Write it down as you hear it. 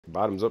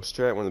Bottoms up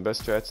strat, one of the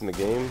best strats in the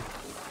game.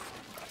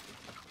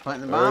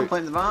 Plant the bomb,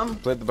 plant the bomb.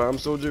 Plant the bomb,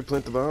 soldier,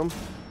 plant the bomb.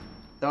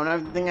 Throwing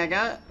everything I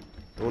got.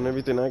 Throwing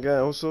everything I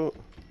got also.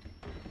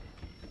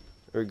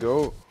 There we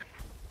go.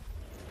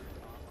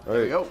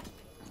 There we go.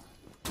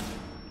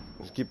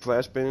 Let's keep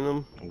flashbanging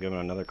them. I'm giving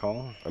another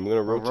call. I'm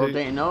gonna rotate.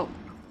 Rotating up.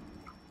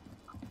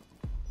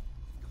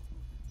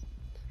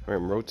 Alright,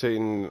 I'm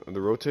rotating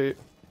the rotate.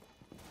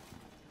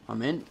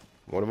 I'm in.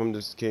 One of them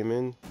just came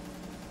in.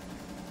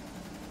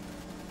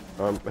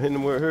 Hitting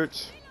them where it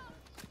hurts.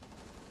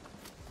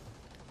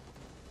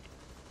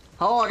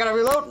 Oh, I gotta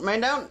reload.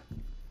 Man down.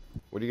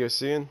 What are you guys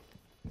seeing?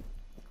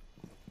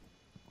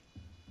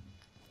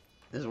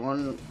 There's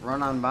one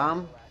run on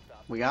bomb.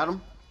 We got him.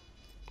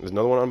 There's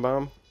another one on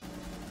bomb.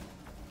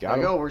 There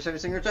we go. We're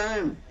saving your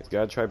time. He's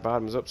gotta try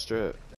bottoms up strat.